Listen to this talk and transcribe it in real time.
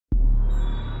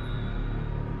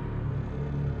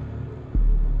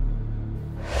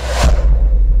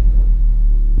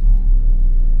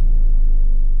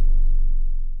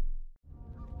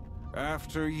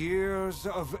After years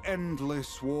of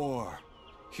endless war,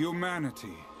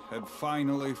 humanity had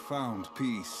finally found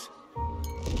peace.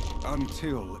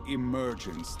 Until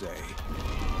Emergence Day.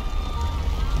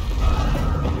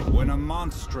 When a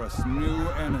monstrous new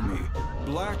enemy,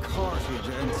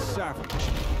 black-hearted and savage,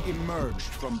 emerged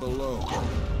from below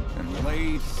and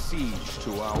laid siege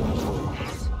to our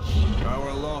homes.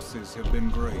 Our losses have been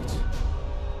great.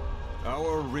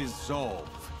 Our resolve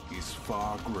is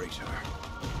far greater.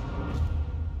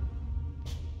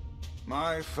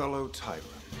 My fellow tyrants,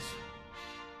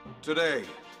 today,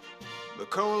 the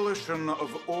coalition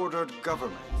of ordered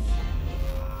governments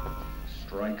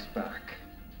strikes back.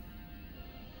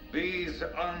 These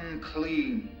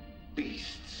unclean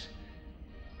beasts,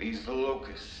 these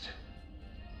locusts,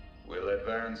 will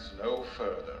advance no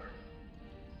further.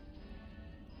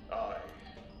 I,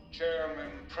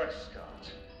 Chairman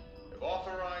Prescott, have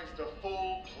authorized a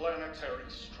full planetary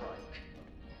strike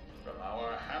from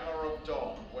our Hammer of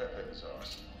Dawn weapons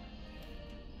arsenal.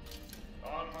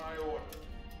 On my order,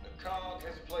 the COG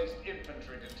has placed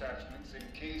infantry detachments in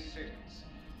key cities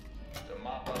to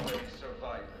mop up any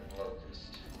surviving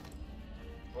locust.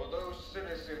 For those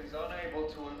citizens unable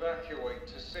to evacuate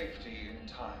to safety in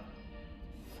time,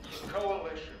 the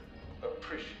Coalition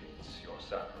appreciates your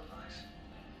sacrifice.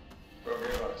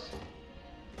 Forgive us.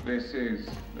 This is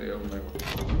the only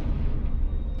way.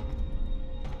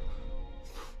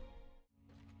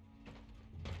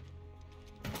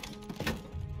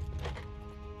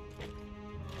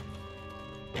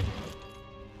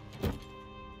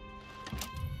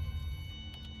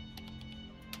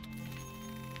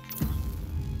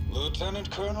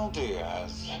 Lieutenant Colonel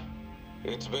Diaz,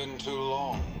 it's been too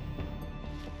long.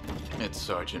 It's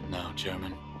Sergeant now,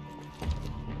 Chairman.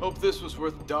 Hope this was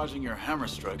worth dodging your hammer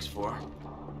strikes for.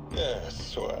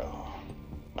 Yes, well,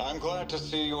 I'm glad to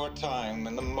see your time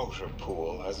in the motor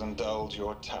pool has indulged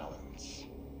your talents.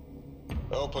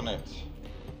 Open it.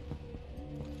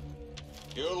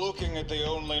 You're looking at the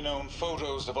only known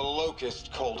photos of a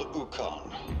locust called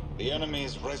Ukon, the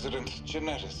enemy's resident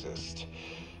geneticist.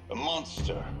 A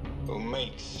monster who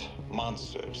makes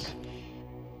monsters.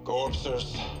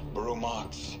 Corpsers,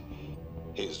 Brumox,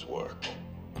 his work.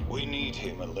 We need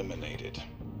him eliminated.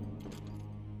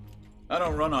 I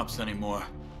don't run ops anymore.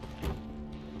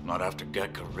 Not after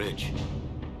Getka Ridge.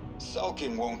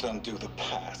 Sulking won't undo the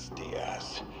past,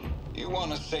 Diaz. You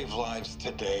want to save lives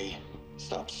today?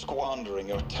 Stop squandering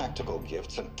your tactical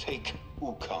gifts and take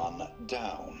Ukon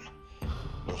down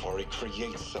before he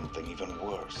creates something even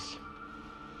worse.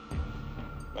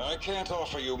 I can't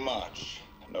offer you much.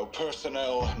 No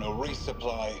personnel, no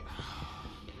resupply.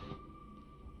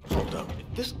 Hold up.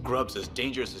 If this grub's as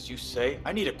dangerous as you say,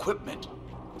 I need equipment.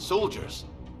 Soldiers.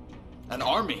 An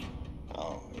army.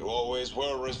 Oh, you always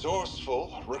were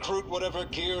resourceful. Recruit whatever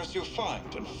gears you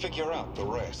find and figure out the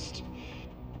rest.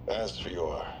 As for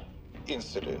your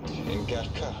incident in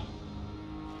Getka,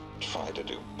 try to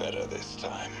do better this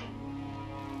time.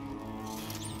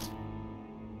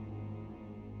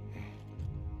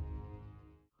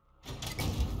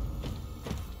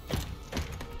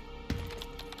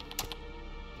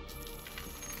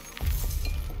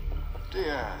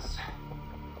 Diaz,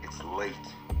 it's late.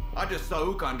 I just saw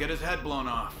Ukon get his head blown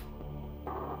off.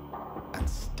 And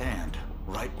stand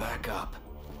right back up.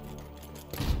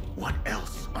 What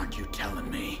else aren't you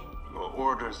telling me? Your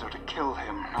orders are to kill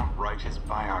him, not write his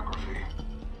biography.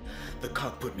 The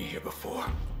COG put me here before.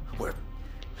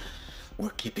 We're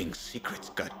keeping secrets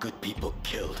got good people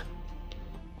killed.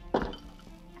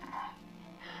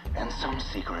 And some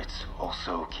secrets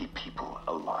also keep people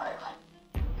alive.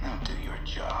 Now do your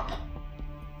job.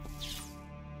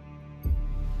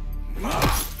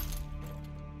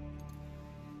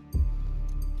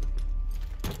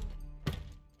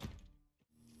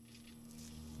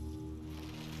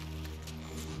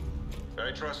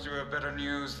 I trust you have better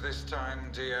news this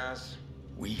time, Diaz.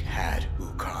 We had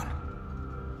Ukon.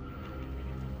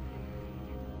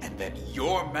 And then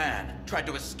your man tried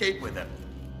to escape with him.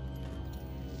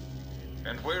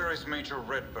 And where is Major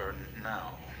Redburn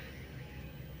now?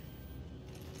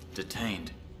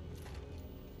 Detained.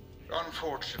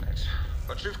 Unfortunate,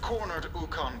 but you've cornered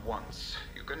Ukon once.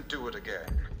 You can do it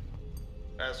again.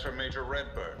 As for Major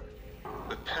Redburn,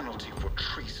 the penalty for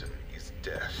treason is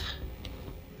death.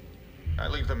 I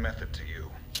leave the method to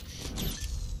you.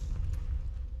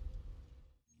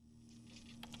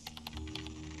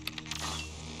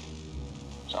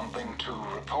 Something to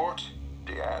report,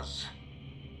 Diaz?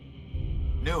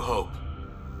 New Hope.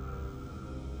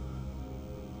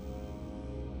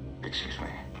 Excuse me.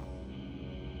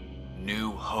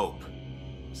 New Hope.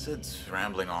 Sid's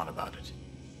rambling on about it.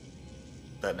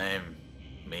 That name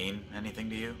mean anything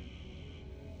to you?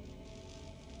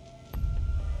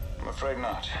 I'm afraid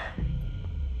not.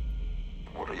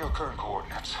 What are your current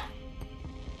coordinates?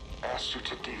 I asked you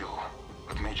to deal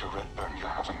with Major Redburn. You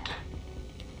haven't.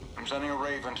 I'm sending a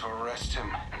Raven to arrest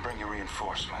him and bring you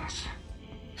reinforcements.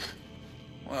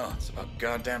 Well, it's about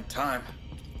goddamn time.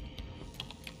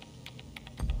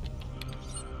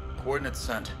 Coordinates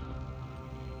sent.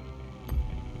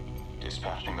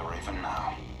 Dispatching the Raven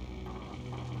now.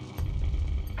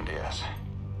 And yes,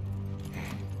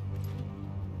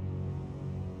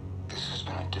 this has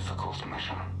been a difficult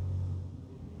mission.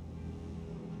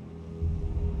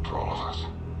 For all of us.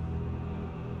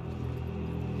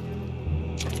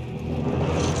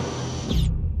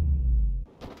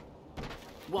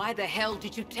 Why the hell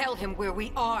did you tell him where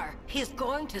we are? He's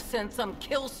going to send some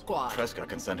kill squad. Prescott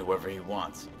can send whoever he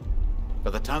wants. By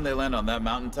the time they land on that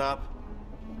mountaintop,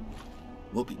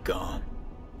 we'll be gone.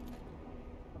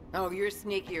 Oh, you're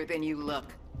sneakier than you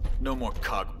look. No more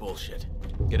cock bullshit.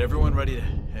 Get everyone ready to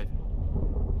head.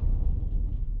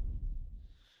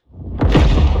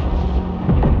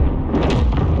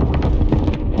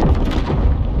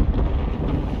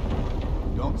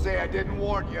 Don't say I didn't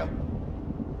warn you.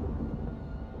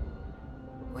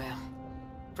 Well,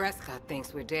 Prescott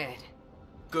thinks we're dead.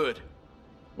 Good.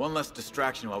 One less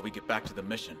distraction while we get back to the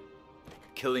mission.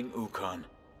 Killing Ukon.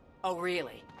 Oh,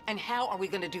 really? And how are we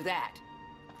gonna do that?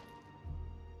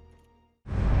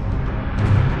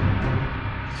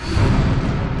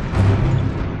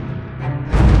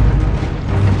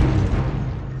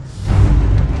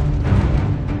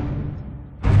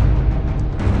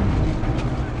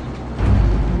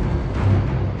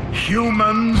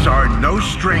 Humans are no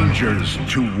strangers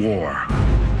to war.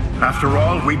 After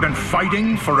all, we've been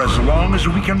fighting for as long as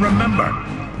we can remember.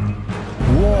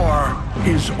 War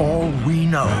is all we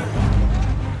know.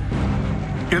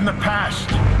 In the past,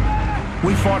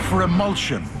 we fought for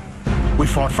emulsion. We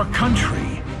fought for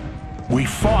country. We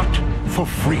fought for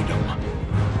freedom.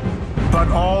 But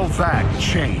all that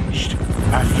changed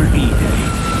after E-Day.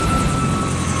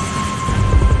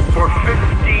 For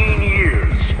 15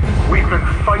 years, we've been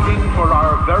fighting for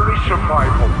our very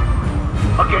survival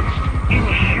against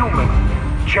inhuman,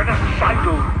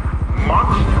 genocidal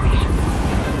monsters.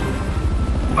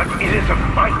 But it is a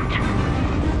fight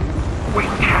we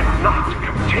cannot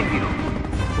continue.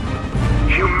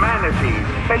 Humanity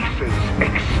faces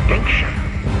extinction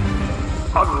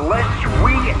unless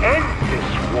we end this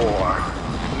war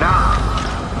now.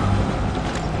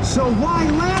 So why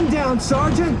land down,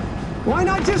 Sergeant? Why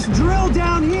not just drill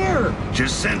down here?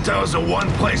 Jacinto's the one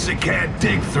place it can't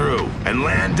dig through, and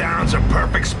land down's a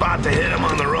perfect spot to hit them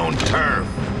on their own turf.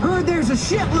 Heard there's a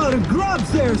shitload of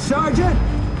grubs there, Sergeant.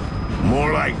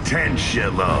 More like 10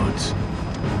 shitloads.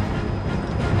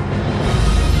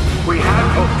 We had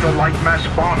hoped the light mass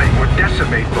bombing would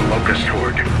decimate the Locust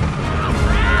Horde.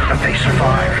 But they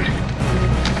survived,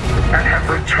 and have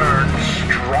returned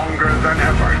stronger than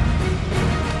ever.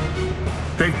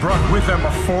 They've brought with them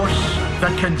a force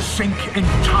that can sink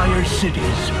entire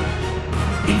cities.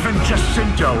 Even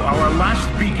Jacinto, our last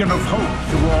beacon of hope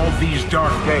through all these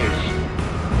dark days,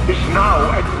 Is now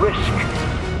at risk.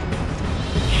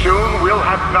 Soon we'll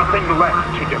have nothing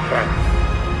left to defend.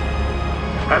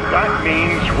 And that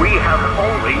means we have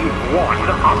only one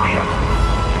option.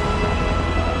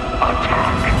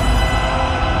 Attack.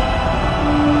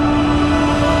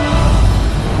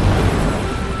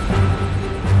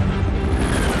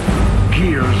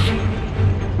 Gears,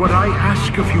 what I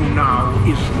ask of you now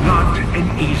is not an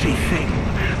easy thing,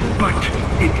 but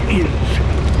it is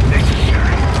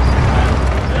necessary.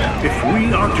 If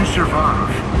we are to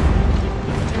survive,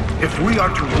 if we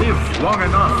are to live long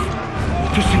enough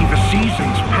to see the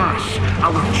seasons pass,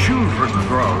 our children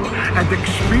grow, and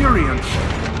experience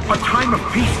a time of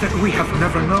peace that we have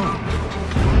never known,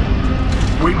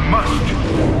 we must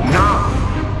now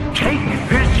take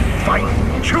this fight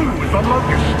to the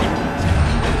Locust.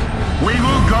 We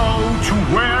will go to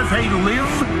where they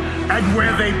live and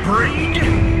where they breed,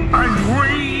 and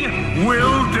we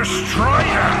will destroy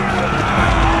them.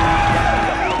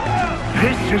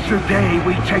 This is the day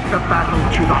we take the battle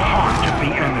to the heart of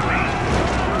the enemy.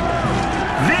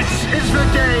 This is the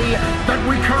day that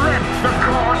we correct the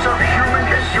course of human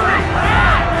history.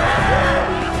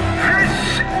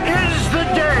 This is the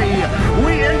day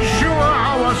we ensure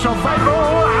our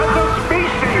survival as a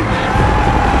species.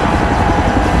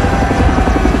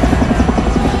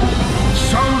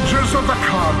 Soldiers of the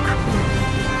Cog,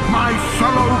 my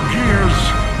fellow Gears,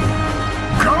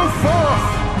 go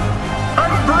forth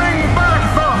and bring back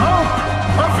the hope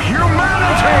of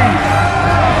humanity!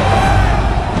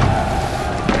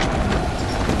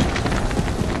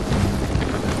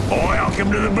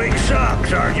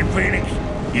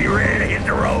 You ready to hit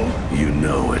the road? You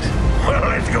know it. Well,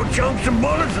 let's go choke some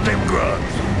bullets at them grubs.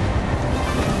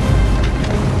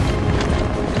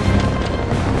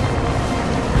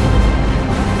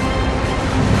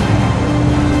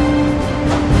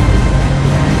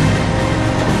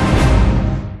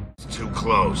 It's too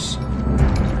close.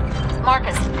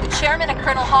 Marcus, Chairman and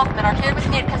Colonel Hoffman are here with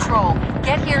me at control.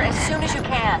 Get here as soon as you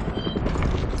can.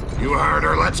 You heard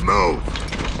her. Let's move.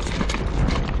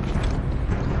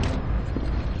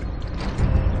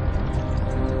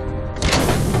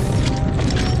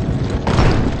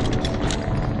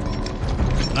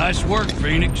 Nice work,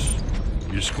 Phoenix.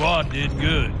 Your squad did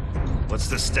good. What's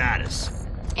the status?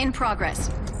 In progress.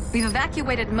 We've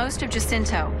evacuated most of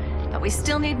Jacinto, but we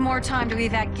still need more time to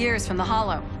evac gears from the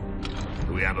Hollow.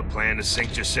 Do we have a plan to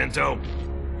sink Jacinto?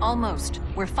 Almost.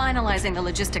 We're finalizing the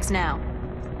logistics now.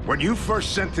 When you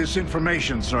first sent this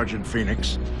information, Sergeant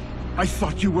Phoenix, I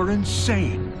thought you were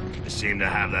insane. I seem to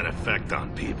have that effect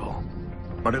on people.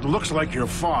 But it looks like your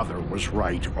father was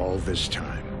right all this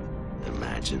time.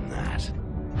 Imagine that.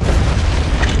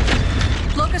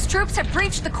 Locust troops have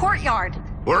breached the courtyard.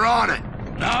 We're on it!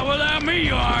 Not without me,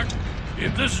 you aren't.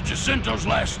 If this is Jacinto's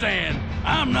last stand,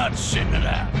 I'm not sitting it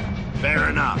out. Fair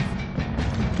enough.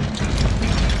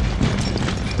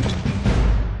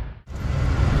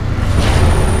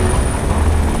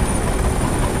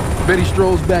 Betty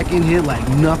strolls back in here like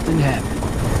nothing happened.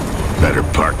 Better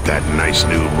park that nice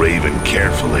new Raven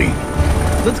carefully.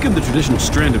 Let's give the traditional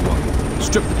stranded walk.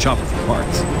 Strip the chopper for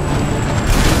parts.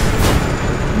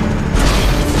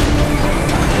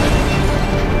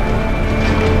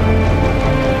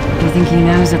 You think he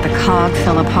knows that the cog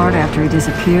fell apart after he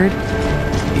disappeared?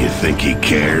 You think he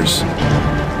cares?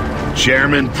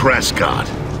 Chairman Prescott,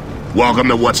 welcome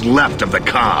to what's left of the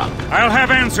cog. I'll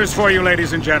have answers for you,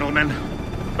 ladies and gentlemen.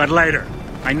 But later.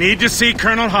 I need to see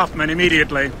Colonel Hoffman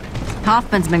immediately.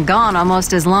 Hoffman's been gone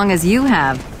almost as long as you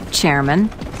have, Chairman.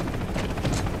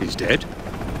 He's dead?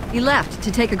 He left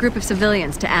to take a group of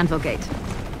civilians to Anvilgate.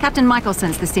 Captain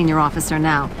Michelson's the senior officer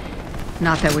now.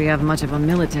 Not that we have much of a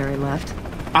military left.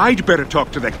 I'd better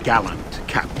talk to the gallant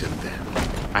captain then.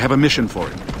 I have a mission for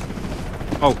him.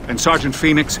 Oh, and Sergeant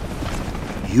Phoenix,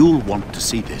 you'll want to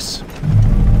see this.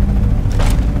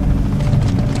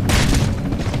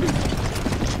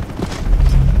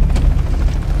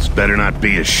 This better not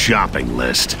be a shopping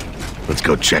list. Let's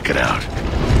go check it out.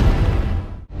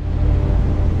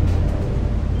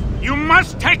 You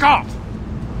must take off!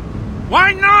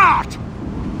 Why not?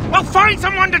 Well, find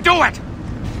someone to do it!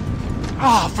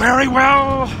 Oh, very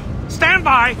well. Stand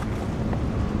by.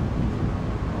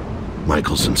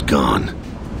 Michelson's gone.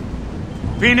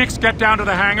 Phoenix, get down to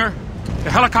the hangar.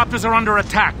 The helicopters are under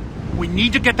attack. We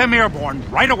need to get them airborne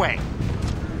right away.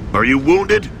 Are you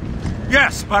wounded?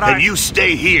 Yes, but Then you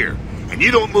stay here, and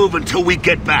you don't move until we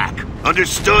get back.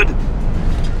 Understood?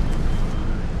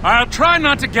 I'll try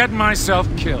not to get myself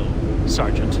killed,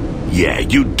 Sergeant. Yeah,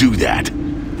 you do that.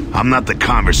 I'm not the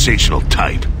conversational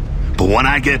type. But when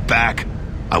I get back,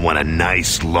 I want a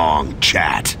nice, long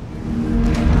chat.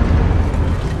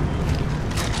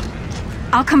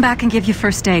 I'll come back and give you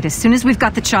first aid as soon as we've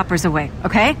got the choppers away,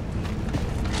 okay?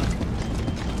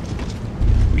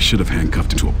 We should have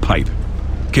handcuffed him to a pipe,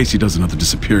 in case he does another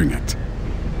disappearing act.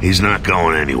 He's not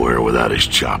going anywhere without his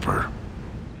chopper.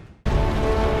 Oh,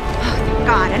 thank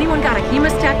God. Anyone got a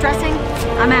hemostat dressing?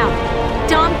 I'm out.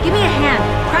 Dom, give me a hand.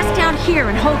 Press down here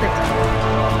and hold it.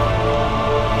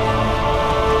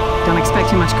 Don't expect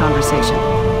too much conversation.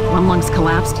 One lung's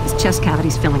collapsed, his chest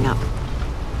cavity's filling up.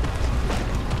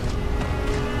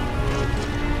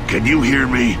 Can you hear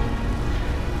me?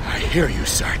 I hear you,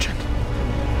 Sergeant.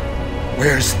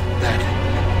 Where's that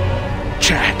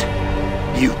chat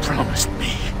you promised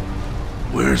me?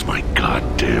 Where's my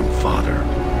goddamn father?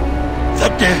 The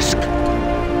disc!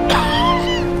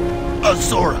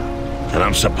 Azura! And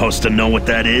I'm supposed to know what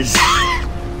that is?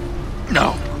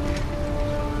 No.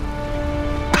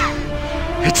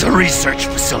 It's a research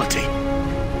facility.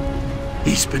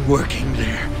 He's been working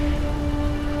there.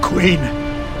 Queen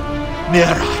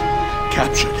Mira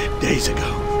captured it days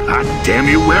ago. God damn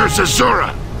you, where's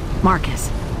Azura?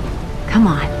 Marcus, come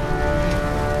on.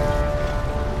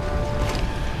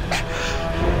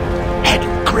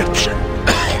 Encryption.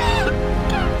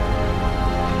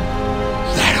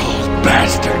 That old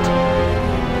bastard.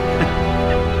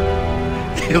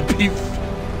 He'll be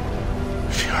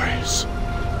furious.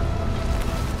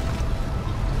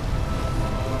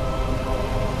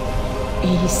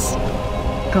 He's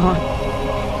gone.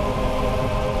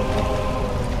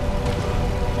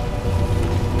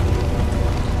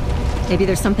 Maybe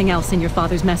there's something else in your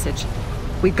father's message.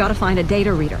 We've got to find a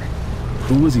data reader.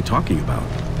 Who was he talking about?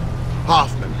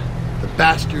 Hoffman. The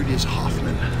bastard is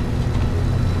Hoffman.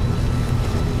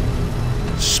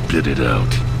 Spit it out.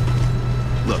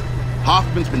 Look,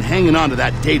 Hoffman's been hanging on to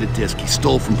that data disk he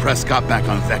stole from Prescott back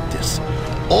on Vectis.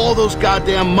 All those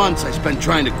goddamn months I spent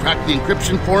trying to crack the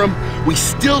encryption for him, we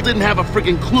still didn't have a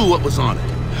friggin' clue what was on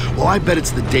it. Well, I bet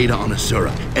it's the data on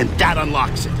Asura, and that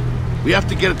unlocks it. We have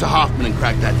to get it to Hoffman and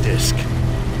crack that disk.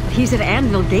 He's at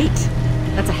Anvil Gate.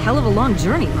 That's a hell of a long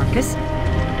journey, Marcus.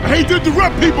 I hate to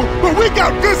interrupt people, but we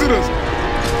got visitors!